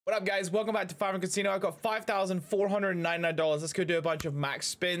What up, guys? Welcome back to Five Casino. I've got $5,499. Let's go do a bunch of max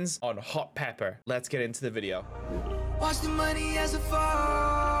spins on hot pepper. Let's get into the video. Watch the money as it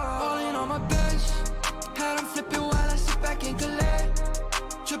fall, falling on my bench. Had them flipping while I sit back and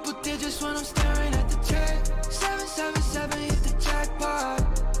collect. Triple digits when I'm staring at the check. 777 hit the jackpot.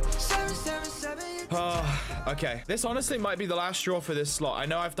 777 hit the Okay, this honestly might be the last straw for this slot. I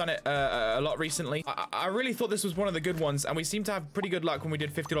know I've done it a lot recently. I really thought this was one of the good ones, and we seem to have pretty good luck when we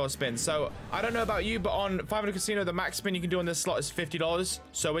did $50 spins. So I don't know about you, but on 500 Casino, the max spin you can do on this slot is $50.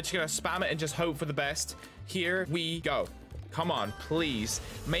 So we're just gonna spam it and just hope for the best. Here we go. Come on, please.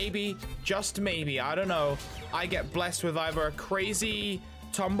 Maybe, just maybe, I don't know, I get blessed with either a crazy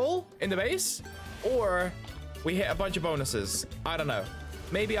tumble in the base, or we hit a bunch of bonuses. I don't know.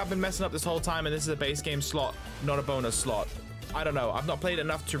 Maybe I've been messing up this whole time and this is a base game slot, not a bonus slot. I don't know. I've not played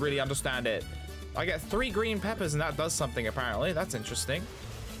enough to really understand it. I get 3 green peppers and that does something apparently. That's interesting.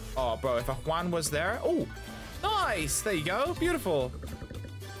 Oh, bro, if a Juan was there. Oh, nice. There you go. Beautiful.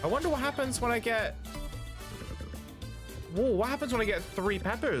 I wonder what happens when I get... Whoa, what happens when I get 3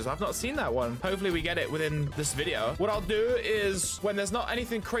 peppers? I've not seen that one. Hopefully we get it within this video. What I'll do is when there's not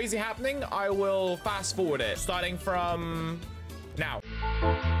anything crazy happening, I will fast forward it starting from now.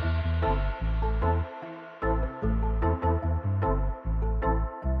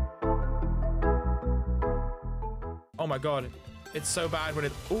 Oh my god, it's so bad when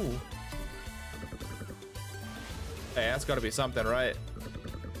it... Ooh. Hey, that's gotta be something, right?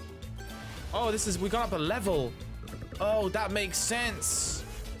 Oh, this is... We got up a level. Oh, that makes sense.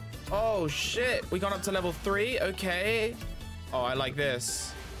 Oh, shit. We got up to level 3. Okay. Oh, I like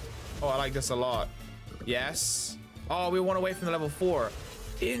this. Oh, I like this a lot. Yes. Oh, we went away from the level 4.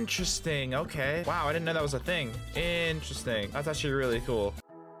 Interesting. Okay. Wow, I didn't know that was a thing. Interesting. That's actually really cool.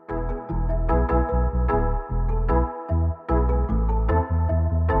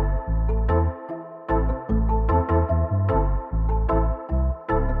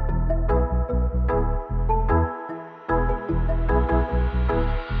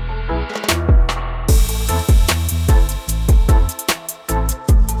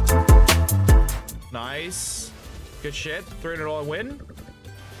 Nice. Good shit. $300 win.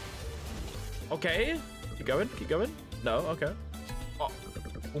 Okay. Keep going. Keep going. No. Okay. Oh,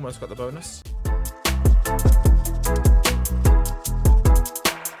 almost got the bonus.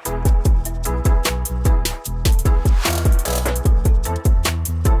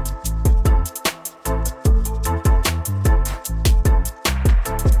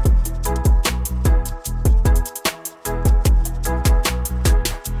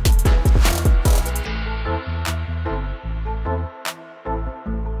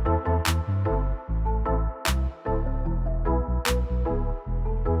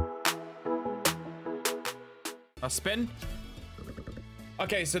 A spin.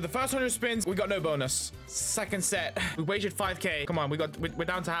 Okay, so the first 100 spins, we got no bonus. Second set, we wagered 5K. Come on, we're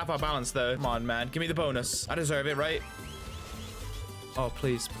down to half our balance though. Come on, man, give me the bonus. I deserve it, right? Oh,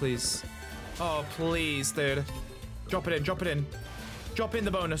 please, please. Oh, please, dude. Drop it in, drop it in. Drop in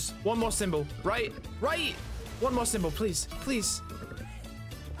the bonus. One more symbol, right? Right. One more symbol, please, please.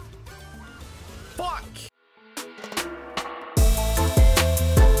 Fuck.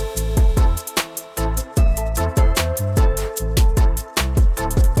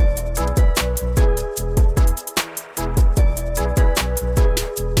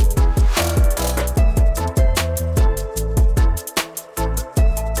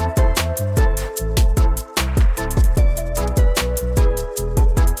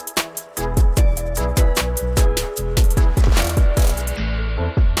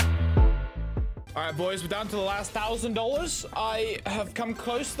 Boys, we're down to the last $1,000. I have come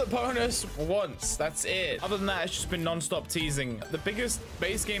close to the bonus once. That's it. Other than that, it's just been non-stop teasing. The biggest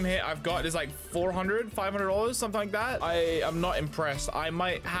base game hit I've got is like $400, something like that. I am not impressed. I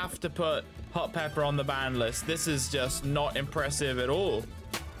might have to put hot pepper on the ban list. This is just not impressive at all.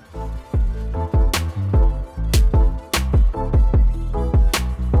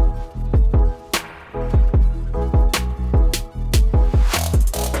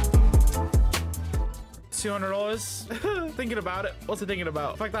 $200. Thinking about it. What's it thinking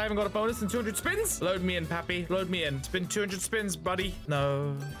about? The fact that I haven't got a bonus in 200 spins? Load me in, pappy. Load me in. It's been 200 spins, buddy.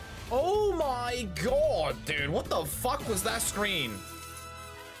 No. Oh my god, dude. What the fuck was that screen?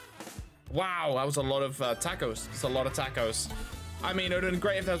 Wow, that was a lot of tacos. It's a lot of tacos. I mean, it would have been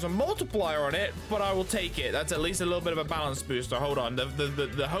great if there was a multiplier on it, but I will take it. That's at least a little bit of a balance booster. Hold on.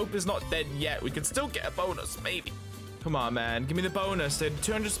 The hope is not dead yet. We can still get a bonus, maybe. Come on, man. Give me the bonus, dude.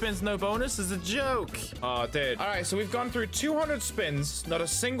 200 spins, no bonus is a joke. Oh, dude. All right, so we've gone through 200 spins, not a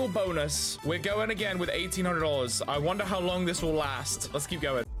single bonus. We're going again with $1,800. I wonder how long this will last. Let's keep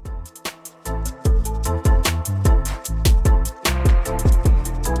going.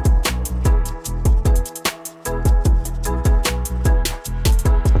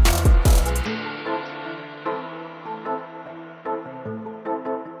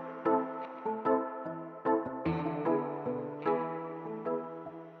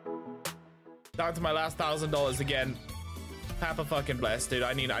 Down to my last $1,000 again. Papa fucking bless, dude.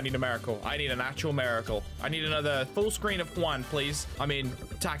 I need a miracle. I need an actual miracle. I need another full screen of Juan, please. I mean,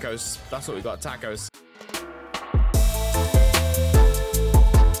 tacos. That's what we got, tacos.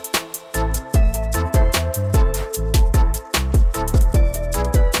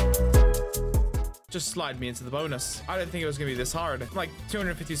 Just slide me into the bonus. I didn't think it was gonna be this hard. Like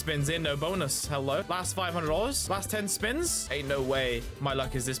 250 spins in, no bonus. Hello. Last $500. Last 10 spins. Ain't no way my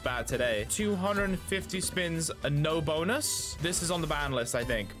luck is this bad today. 250 spins, a no bonus. This is on the ban list, I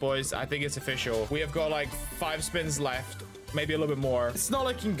think. Boys, I think it's official. We have got like 5 spins left. Maybe a little bit more. It's not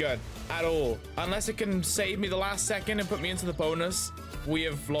looking good at all. Unless it can save me the last second and put me into the bonus, we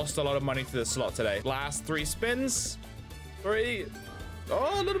have lost a lot of money to this slot today. Last 3 spins. 3.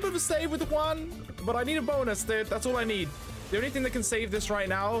 Oh, a little bit of a save with Juan, but I need a bonus, dude. That's all I need. The only thing that can save this right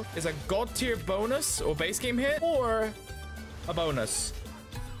now is a god tier bonus or base game hit or a bonus.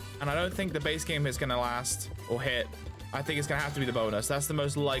 And I don't think the base game is going to last or hit. I think it's going to have to be the bonus. That's the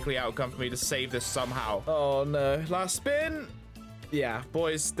most likely outcome for me to save this somehow. Oh, no. Last spin. Yeah,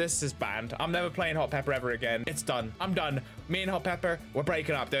 boys, this is banned. I'm never playing Hot Pepper ever again. It's done. I'm done. Me and Hot Pepper, we're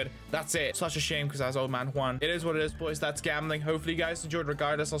breaking up, dude. That's it. Such a shame because that's old man Juan. It is what it is, boys. That's gambling. Hopefully you guys enjoyed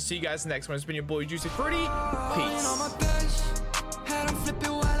regardless. I'll see you guys next one. It's been your boy, JuicyFruityyy. Peace. Had them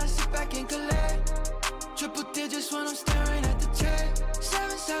flipping while I sit back and collect. Triple digits when I'm staring at the check.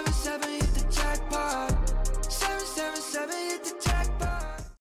 777